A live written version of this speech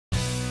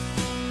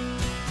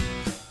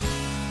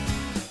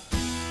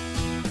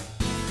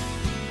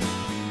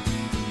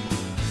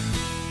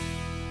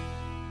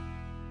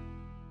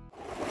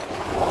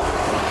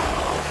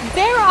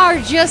are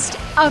just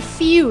a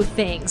few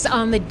things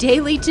on the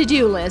daily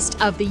to-do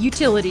list of the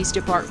Utilities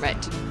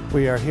Department.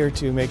 We are here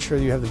to make sure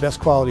you have the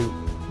best quality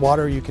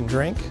water you can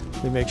drink.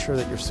 We make sure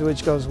that your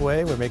sewage goes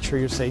away. We make sure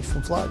you're safe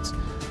from floods.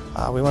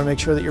 We want to make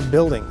sure that your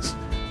buildings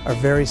are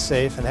very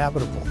safe and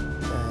habitable.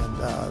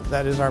 And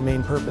that is our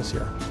main purpose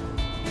here.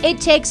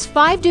 It takes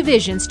 5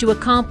 divisions to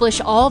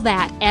accomplish all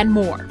that and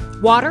more: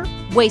 water,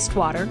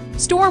 wastewater,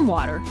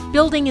 stormwater,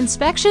 building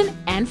inspection,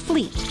 and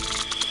fleet.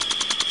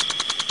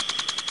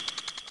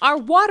 Our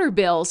water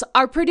bills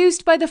are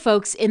produced by the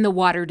folks in the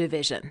Water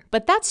Division,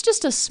 but that's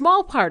just a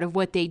small part of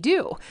what they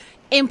do.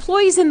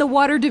 Employees in the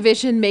Water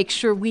Division make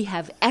sure we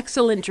have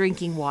excellent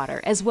drinking water,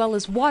 as well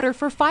as water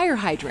for fire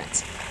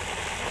hydrants,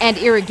 and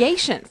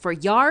irrigation for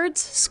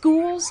yards,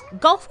 schools,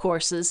 golf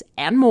courses,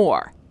 and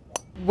more.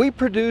 We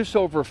produce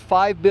over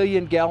 5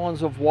 billion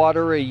gallons of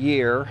water a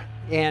year,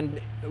 and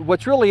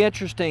what's really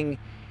interesting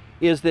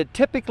is that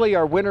typically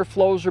our winter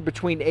flows are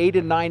between 8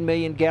 and 9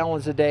 million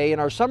gallons a day,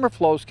 and our summer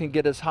flows can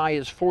get as high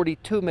as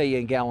 42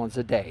 million gallons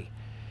a day.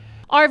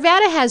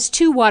 Arvada has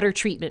 2 water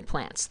treatment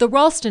plants. The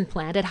Ralston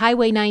plant at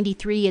Highway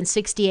 93 and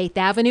 68th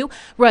Avenue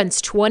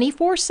runs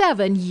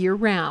 24/7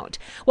 year-round,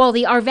 while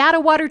the Arvada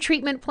water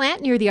treatment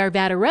plant near the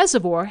Arvada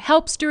Reservoir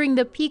helps during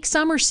the peak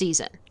summer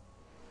season.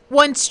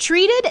 Once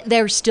treated,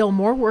 there's still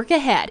more work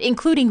ahead,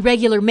 including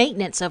regular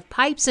maintenance of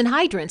pipes and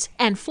hydrants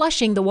and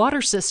flushing the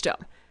water system.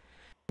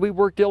 We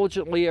work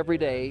diligently every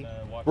day.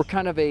 We're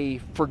kind of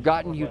a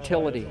forgotten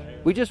utility.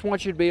 We just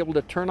want you to be able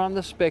to turn on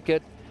the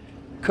spigot,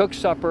 cook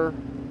supper,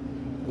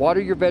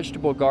 water your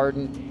vegetable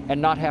garden, and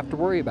not have to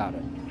worry about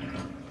it.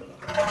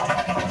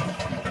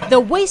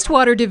 The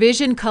Wastewater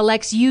Division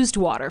collects used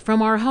water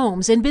from our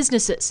homes and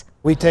businesses.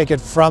 We take it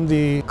from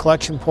the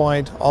collection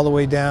point all the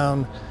way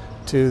down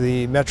to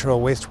the Metro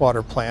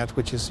Wastewater Plant,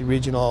 which is the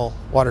regional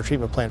water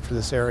treatment plant for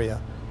this area.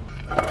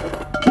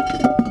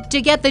 To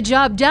get the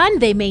job done,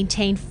 they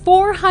maintain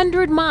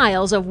 400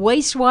 miles of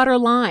wastewater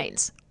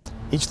lines.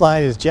 Each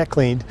line is jet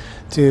cleaned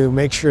to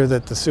make sure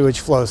that the sewage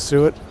flows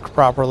through it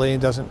properly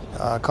and doesn't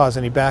cause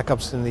any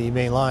backups in the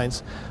main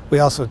lines. We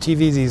also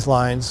TV these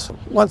lines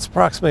once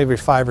approximately every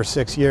 5 or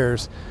 6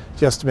 years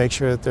just to make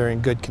sure that they're in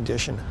good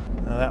condition.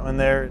 Now that one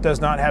there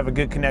does not have a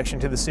good connection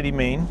to the city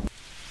main.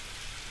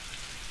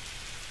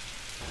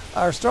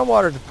 Our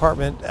stormwater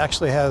department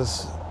actually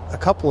has a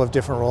couple of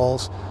different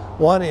roles.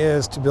 One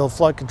is to build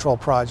flood control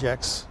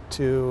projects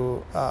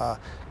to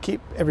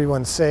keep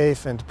everyone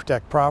safe and to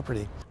protect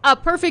property. A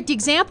perfect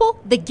example,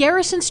 the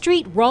Garrison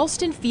Street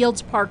Ralston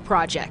Fields Park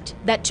project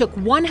that took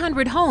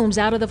 100 homes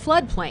out of the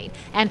floodplain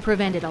and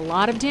prevented a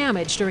lot of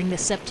damage during the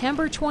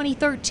September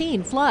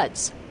 2013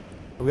 floods.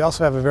 We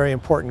also have a very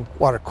important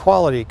water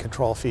quality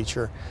control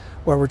feature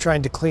where we're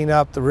trying to clean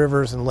up the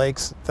rivers and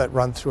lakes that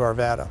run through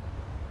Arvada.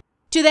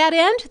 To that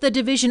end, the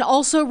division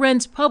also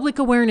runs public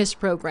awareness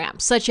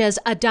programs such as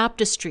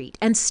Adopt a Street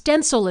and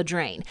Stencil a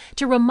Drain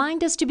to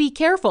remind us to be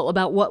careful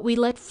about what we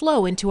let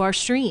flow into our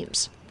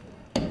streams.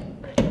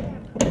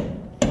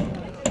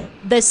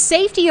 The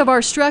safety of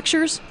our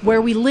structures,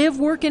 where we live,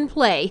 work, and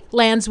play,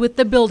 lands with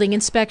the Building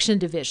Inspection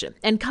Division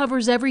and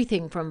covers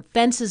everything from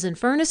fences and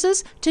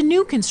furnaces to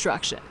new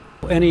construction.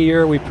 Any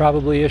year we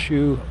probably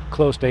issue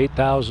close to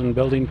 8,000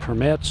 building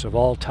permits of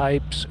all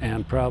types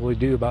and probably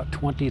do about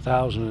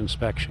 20,000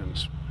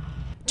 inspections.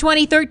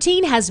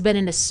 2013 has been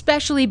an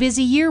especially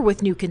busy year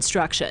with new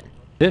construction.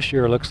 This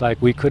year looks like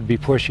we could be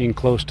pushing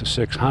close to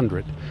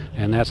 600,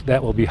 and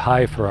that will be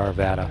high for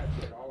Arvada.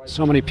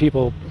 So many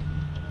people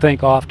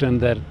think often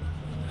that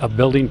a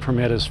building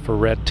permit is for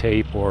red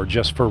tape or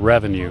just for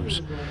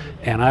revenues,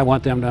 and I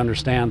want them to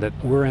understand that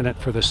we're in it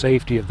for the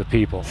safety of the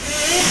people.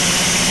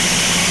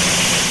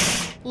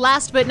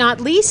 Last but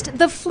not least,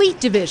 the Fleet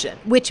Division,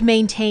 which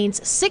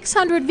maintains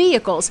 600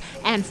 vehicles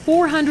and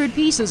 400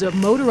 pieces of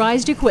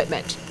motorized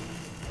equipment.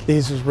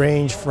 These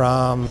range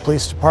from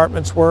police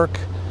department's work,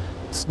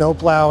 snow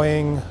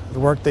plowing, the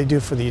work they do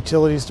for the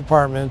utilities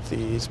department,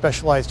 the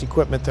specialized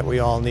equipment that we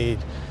all need.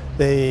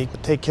 They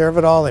take care of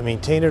it all, they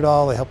maintain it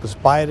all, they help us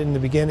buy it in the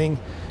beginning,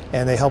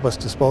 and they help us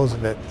dispose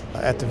of it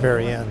at the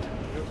very end.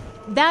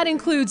 That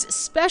includes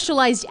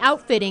specialized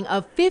outfitting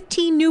of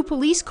 15 new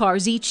police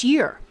cars each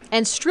year,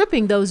 and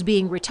stripping those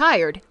being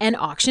retired and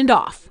auctioned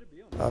off.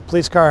 A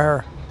police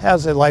car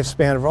has a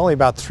lifespan of only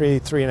about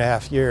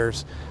 3.5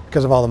 years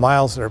because of all the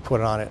miles that are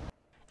put on it.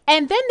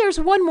 And then there's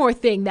one more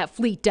thing that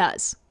Fleet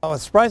does. A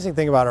surprising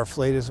thing about our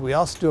fleet is we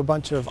also do a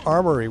bunch of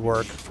armory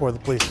work for the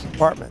police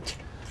department.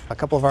 A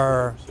couple of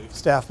our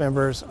staff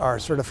members are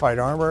certified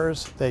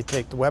armorers. They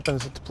take the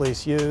weapons that the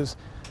police use,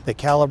 they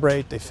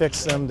calibrate, they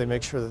fix them, they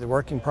make sure that they're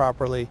working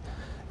properly,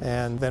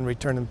 and then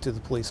return them to the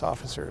police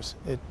officers.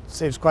 It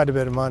saves quite a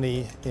bit of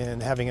money in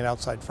having an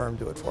outside firm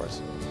do it for us.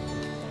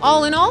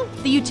 All in all,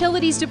 the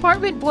Utilities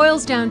Department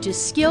boils down to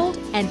skilled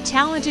and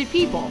talented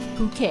people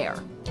who care.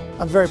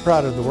 I'm very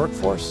proud of the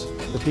workforce,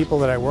 the people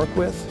that I work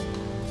with.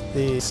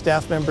 The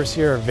staff members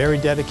here are very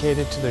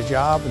dedicated to their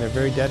job and they're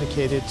very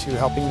dedicated to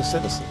helping the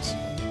citizens.